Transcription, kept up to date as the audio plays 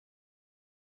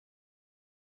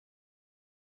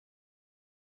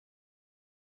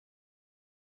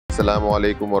Assalamu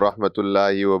alaikum wa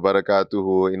rahmatullahi wa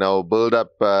barakatuhu. In our build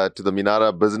up to the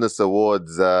Minara Business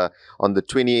Awards on the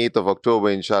 28th of October,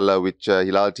 inshallah, which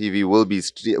Hilaal TV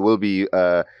will be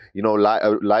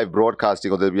live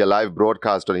broadcasting, or there'll be a live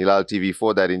broadcast on Hilaal TV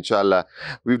for that, inshallah.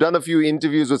 We've done a few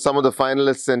interviews with some of the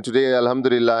finalists, and today,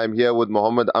 alhamdulillah, I'm here with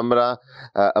Mohammed Amra,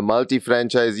 a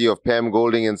multi-franchisee of Pam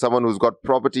Golding and someone who's got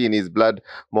property in his blood.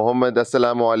 Mohammed,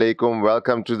 assalamu alaikum.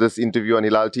 Welcome to this interview on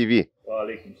Hilaal TV. Wa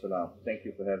alaikum salam. Thank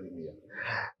you for having me.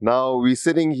 Now, we're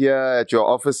sitting here at your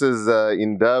offices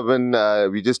in Durban.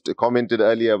 We just commented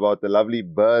earlier about the lovely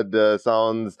bird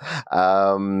sounds.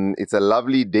 It's a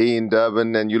lovely day in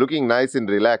Durban, and you're looking nice and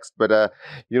relaxed. But,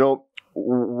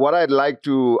 what I'd like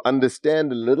to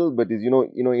understand a little bit is,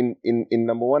 in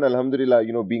number one, alhamdulillah,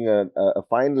 being a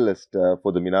finalist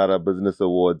for the Minara Business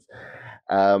Awards.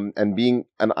 And being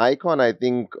an icon, I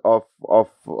think, of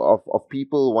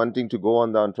people wanting to go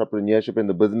on the entrepreneurship and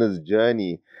the business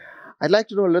journey. I'd like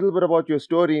to know a little bit about your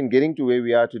story in getting to where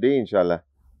we are today, inshallah.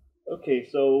 Okay,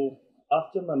 so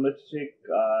after my matric,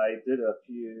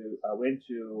 I went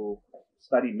to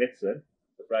study medicine,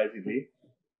 surprisingly,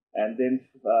 and then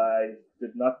I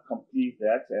did not complete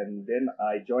that, and then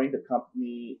I joined a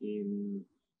company in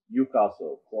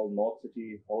Newcastle called North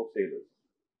City Wholesalers.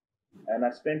 And I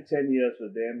spent 10 years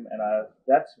with them, and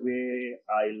that's where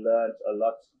I learned a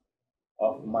lot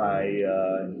of my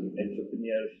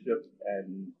entrepreneurship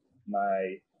and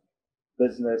my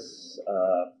business,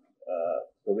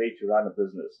 the way to run a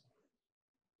business.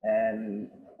 And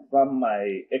from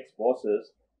my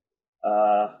ex-bosses,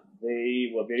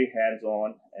 they were very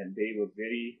hands-on and they were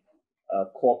very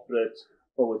corporate,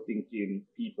 forward-thinking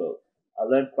people. I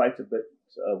learned quite a bit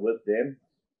with them,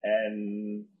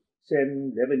 and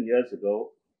 10, 11 years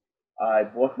ago, I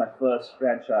bought my first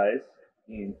franchise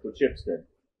in Portchepston.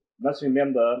 You must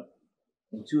remember,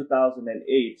 in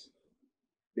 2008,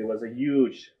 there was a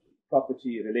huge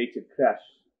property-related crash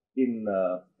in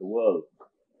the world.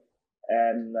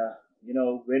 And,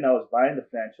 when I was buying the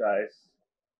franchise,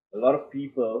 a lot of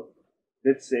people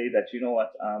did say that, you know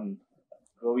what, I'm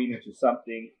going into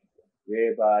something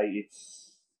whereby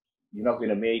you're not going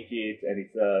to make it, and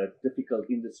it's a difficult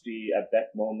industry at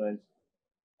that moment.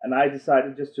 And I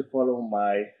decided just to follow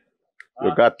my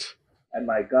Your gut. and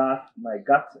my gut,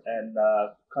 and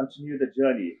continue the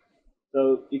journey.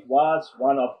 So it was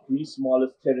one of the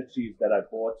smallest territories that I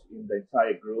bought in the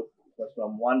entire group. It was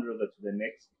from one river to the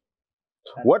next.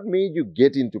 What made you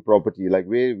get into property? Like,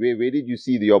 where did you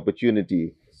see the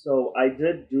opportunity? So I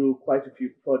did do quite a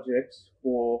few projects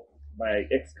for my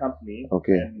ex-company,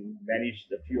 Okay. and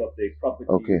managed a few of their properties,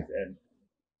 Okay. and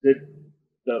did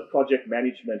the project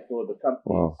management for the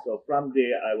company. Wow. So from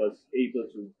there, I was able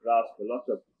to grasp a lot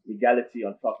of legality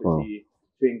on property,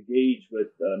 to engage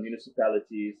with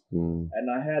municipalities, and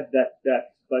I had that.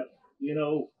 But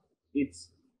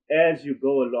it's as you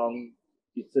go along,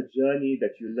 it's a journey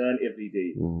that you learn every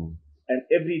day. And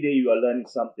every day you are learning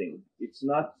something. It's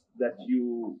not that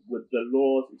with the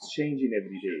laws, it's changing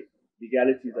every day.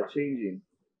 Legalities are changing,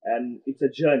 and it's a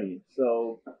journey.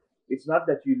 So it's not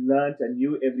that you learned and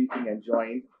knew everything and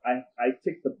joined. I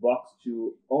ticked the box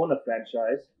to own a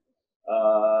franchise,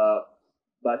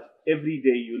 but every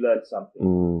day you learn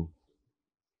something.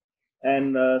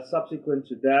 And subsequent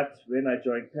to that, when I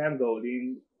joined Pam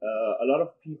Golding, a lot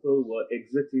of people were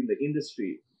exiting the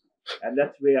industry, and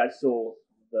that's where I saw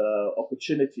the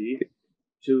opportunity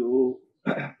to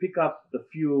pick up the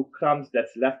few crumbs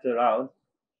that's left around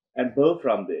and build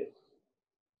from there.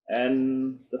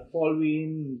 And the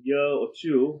following year or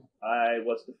two, I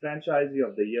was the franchisee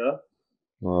of the year.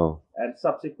 Wow. And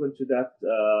subsequent to that,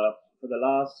 for the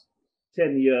last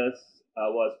 10 years, I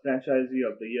was franchisee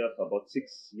of the year for about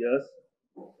 6 years.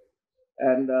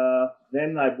 And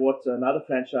then I bought another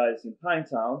franchise in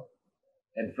Pinetown.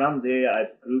 And from there, I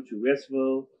grew to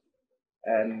Westville.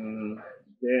 And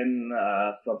then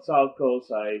from South Coast,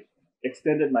 I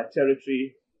extended my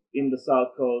territory in the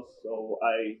South Coast. So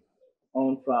I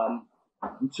owned from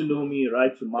Mchilumi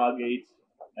right to Margate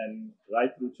and right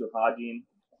through to Hardin,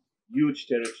 huge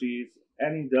territories.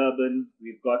 And in Durban,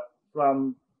 we've got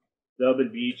from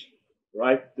Durban Beach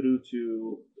right through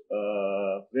to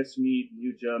Westmead,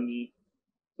 New Germany.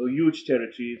 So huge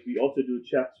territories. We also do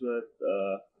Chatsworth.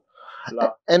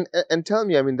 And tell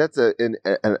me, I mean, that's an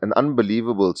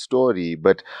unbelievable story,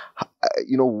 but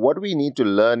what we need to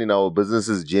learn in our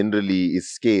businesses generally is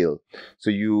scale. So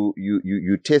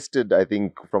you tested, I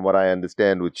think, from what I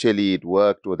understand, with Chile, it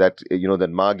worked, or that that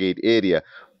Margate area.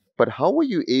 But how were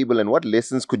you able, and what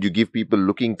lessons could you give people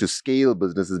looking to scale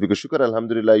businesses? Because Shukr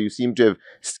Alhamdulillah, you seem to have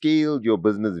scaled your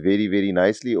business very, very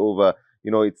nicely over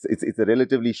it's a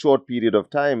relatively short period of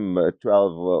time,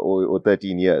 12 or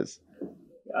 13 years.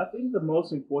 I think the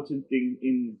most important thing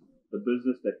in the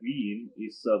business that we in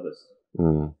is service.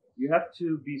 Mm. You have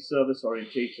to be service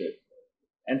orientated,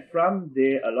 and from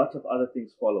there, a lot of other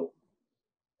things follow.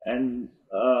 And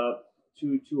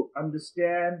to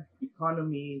understand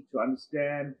economy, to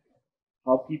understand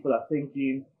how people are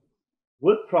thinking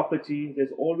with property,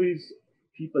 there's always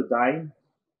people dying,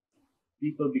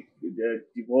 the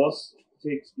divorce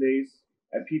takes place,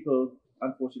 and people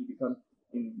unfortunately become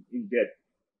in debt.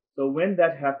 So when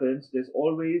that happens, there's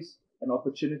always an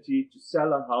opportunity to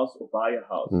sell a house or buy a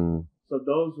house. Mm. So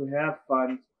those who have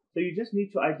funds, so you just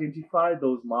need to identify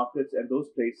those markets and those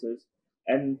places.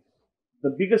 And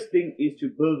the biggest thing is to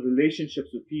build relationships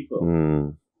with people.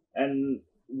 Mm. And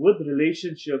with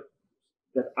relationships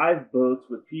that I've built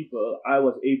with people, I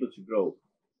was able to grow.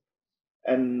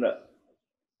 And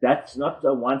that's not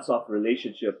a once-off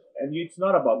relationship. And it's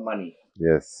not about money.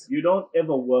 Yes. You don't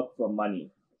ever work for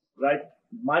money, right?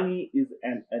 Money is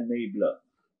an enabler.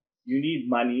 You need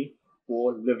money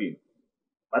for living,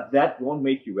 but that won't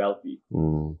make you wealthy.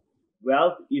 Mm.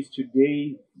 Wealth is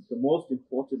today, the most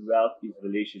important wealth is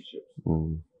relationships.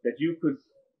 Mm. That you could,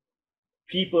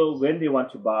 people, when they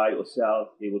want to buy or sell,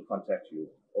 they will contact you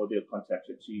or they'll contact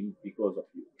your team because of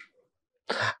you.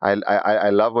 I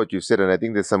love what you said, and I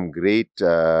think there's some great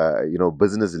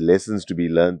business lessons to be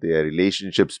learned there.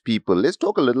 Relationships, people. Let's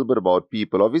talk a little bit about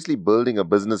people. Obviously, building a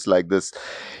business like this,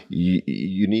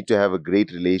 you need to have a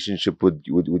great relationship with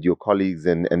your colleagues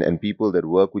and people that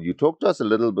work with you. Talk to us a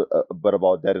little bit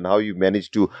about that and how you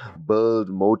managed to build,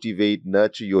 motivate,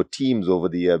 nurture your teams over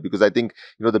the year. Because I think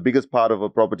the biggest part of a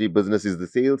property business is the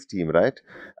sales team, right?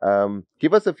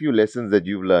 Give us a few lessons that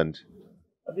you've learned.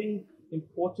 I think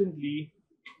importantly,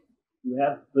 you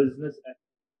have business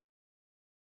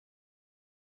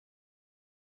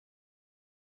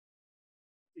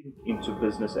into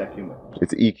business acumen.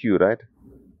 It's EQ, right?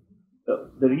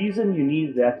 The reason you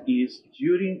need that is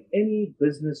during any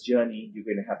business journey, you're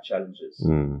going to have challenges.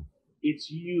 Mm. It's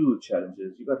huge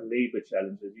challenges. You've got labor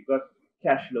challenges. You've got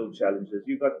cash flow challenges.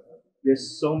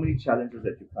 There's so many challenges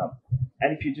that you come.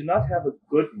 And if you do not have a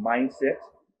good mindset,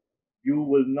 you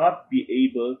will not be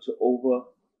able to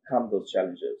overcome those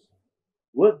challenges.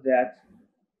 With that,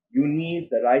 you need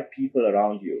the right people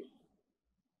around you.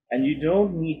 And you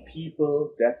don't need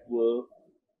people that will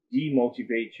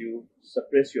demotivate you,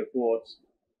 suppress your thoughts.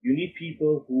 You need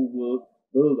people who will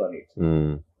build on it.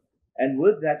 Mm. And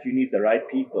with that, you need the right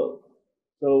people.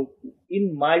 So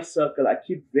in my circle, I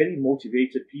keep very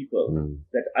motivated people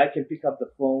that I can pick up the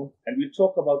phone and we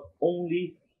talk about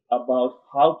only about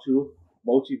how to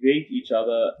motivate each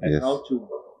other and Yes.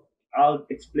 I'll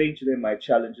explain to them my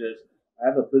challenges. I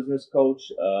have a business coach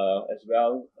as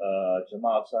well,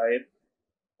 Jamal Saib,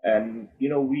 and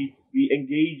we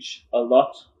engage a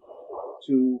lot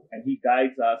and he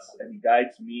guides us and he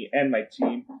guides me and my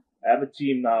team. I have a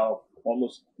team now,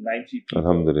 almost 90 people.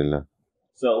 Alhamdulillah.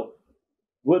 So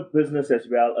with business as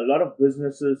well, a lot of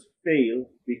businesses fail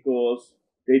because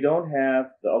they don't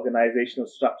have the organizational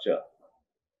structure.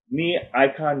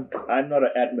 I'm not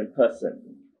an admin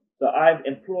person. So I've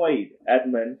employed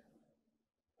admin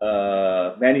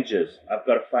managers. I've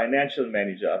got a financial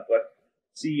manager. I've got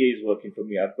CAs working for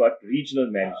me. I've got regional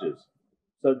managers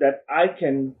so that I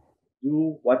can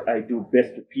do what I do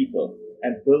best with people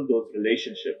and build those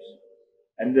relationships.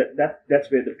 And that's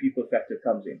where the people factor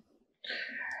comes in.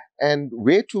 And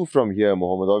where to from here,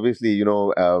 Mohammed? Obviously,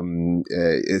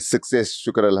 success,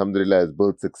 shukr alhamdulillah, has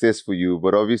built success for you.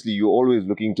 But obviously, you're always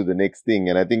looking to the next thing.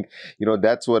 And I think,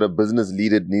 that's what a business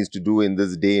leader needs to do in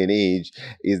this day and age,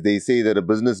 is they say that a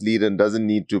business leader doesn't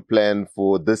need to plan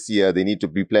for this year. They need to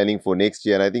be planning for next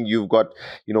year. And I think you've got,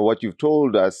 what you've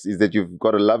told us is that you've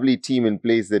got a lovely team in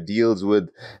place that deals with,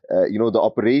 the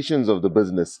operations of the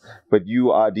business. But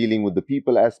you are dealing with the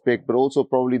people aspect, but also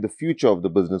probably the future of the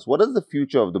business. What does the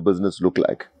future of the business look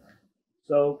like?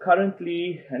 So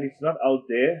currently, and it's not out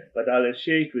there, but I'll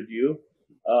share it with you.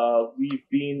 We've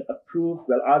been approved.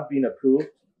 Well, I've been approved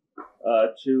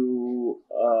to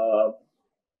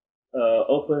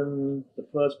open the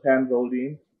first PAM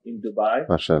building in Dubai.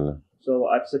 MashaAllah. So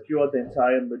I've secured the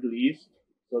entire Middle East.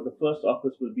 So the first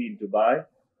office will be in Dubai.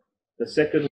 The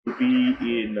second will be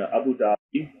in Abu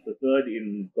Dhabi. The third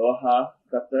in Doha,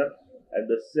 Qatar. And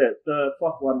the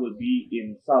fourth one will be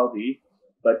in Saudi.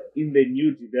 But in the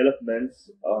new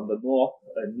developments on the north,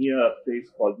 near a place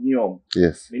called Neom.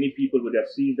 Yes. Many people would have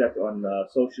seen that on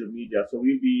social media. So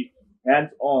we'll be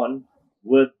hands-on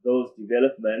with those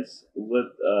developments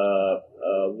with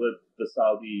the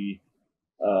Saudi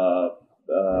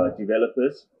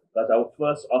developers. But our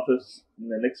first office in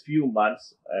the next few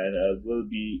months will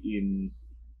be in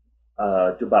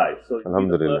Dubai. So it will be the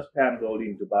Alhamdulillah. first PAM Gold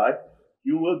in Dubai.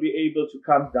 You will be able to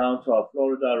come down to our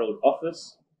Florida Road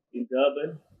office in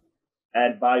Durban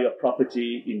and buy your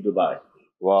property in Dubai.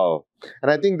 Wow. And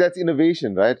I think that's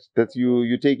innovation, right? That's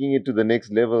you taking it to the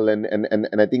next level and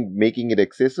I think making it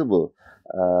accessible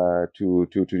to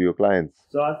your clients.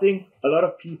 So I think a lot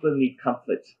of people need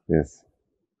comfort. Yes.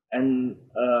 And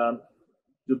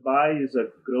Dubai is a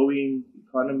growing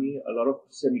economy. A lot of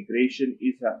migration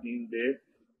is happening there.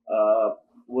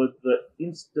 With the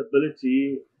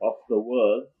instability of the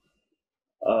world,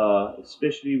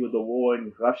 especially with the war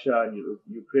in Russia and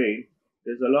Ukraine,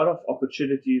 there's a lot of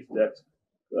opportunities that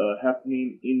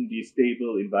happening in these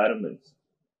stable environments.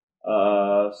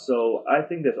 So I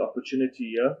think there's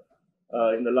opportunity here.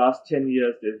 In the last 10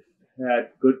 years, they've had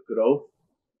good growth.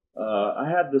 I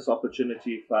had this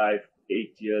opportunity 5-8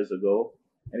 years ago.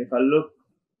 And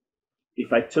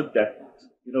if I took that,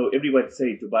 everyone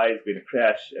say Dubai is going to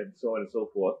crash and so on and so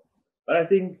forth. But I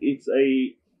think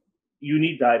you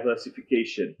need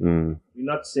diversification. You're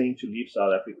not saying to leave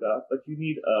South Africa, but you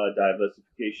need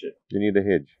diversification. You need a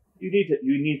hedge. You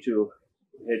need to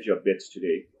hedge your bets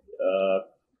today.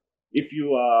 If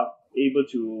you are able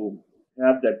to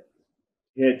have that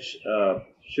hedge,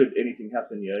 should anything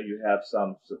happen here, you have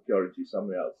some security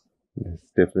somewhere else. Yes,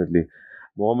 definitely.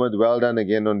 Mohammed, well done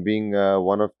again on being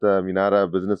one of the Minara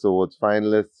Business Awards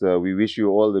finalists. We wish you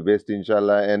all the best,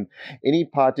 inshallah. And any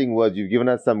parting words? You've given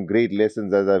us some great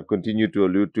lessons, as I've continued to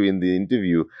allude to in the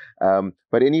interview.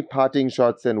 But any parting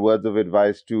shots and words of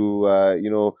advice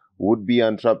to, would-be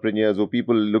entrepreneurs or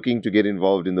people looking to get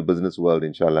involved in the business world,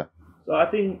 inshallah? So I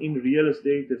think in real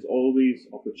estate, there's always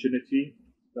opportunity,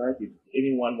 right? If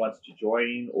anyone wants to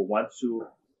join or wants to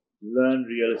learn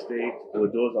real estate, our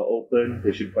doors are open.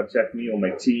 They should contact me or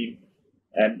my team,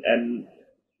 and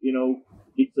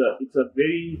it's a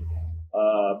very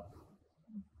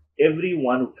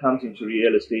everyone who comes into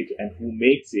real estate and who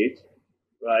makes it,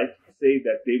 right, say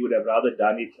that they would have rather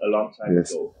done it a long time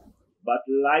ago. But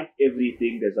like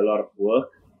everything, there's a lot of work.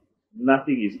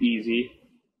 Nothing is easy,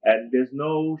 and there's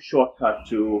no shortcut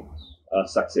to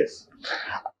success.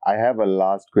 I have a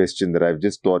last question that I've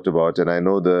just thought about, and I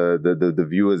know the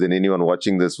viewers and anyone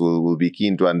watching this will be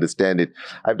keen to understand it.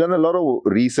 I've done a lot of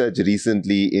research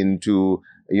recently into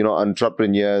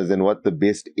entrepreneurs and what the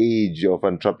best age of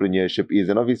entrepreneurship is,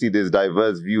 and obviously there's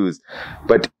diverse views.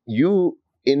 But you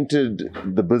entered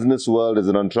the business world as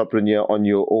an entrepreneur on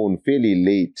your own fairly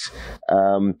late.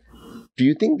 Do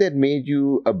you think that made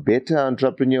you a better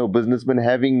entrepreneur or businessman,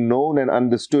 having known and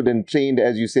understood and trained,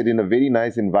 as you said, in a very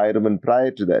nice environment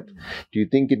prior to that? Do you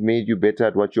think it made you better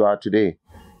at what you are today?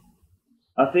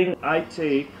 I think I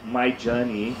take my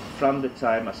journey from the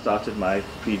time I started my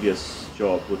previous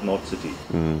job with North City.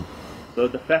 So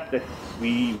the fact that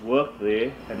we worked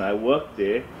there and I worked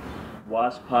there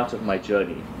was part of my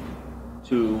journey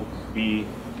to be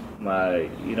my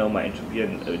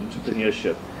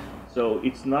entrepreneurship. So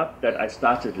it's not that I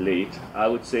started late. I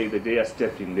would say the day I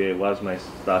stepped in there was my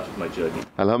start of my journey.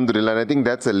 Alhamdulillah. And I think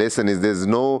that's a lesson, is there's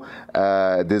no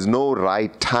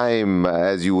right time,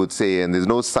 as you would say, and there's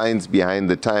no science behind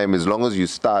the time as long as you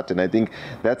start. And I think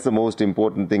that's the most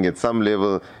important thing. At some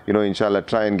level, inshallah,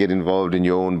 try and get involved in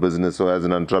your own business or as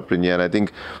an entrepreneur. And I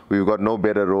think we've got no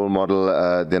better role model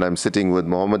than I'm sitting with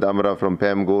Mohammed Amra from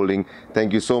PAM Golding.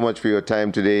 Thank you so much for your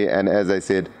time today. And as I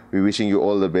said, we're wishing you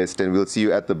all the best, and we'll see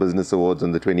you at the Business Awards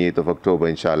on the 28th of October,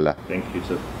 inshallah. Thank you. It's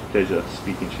a pleasure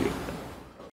speaking to you.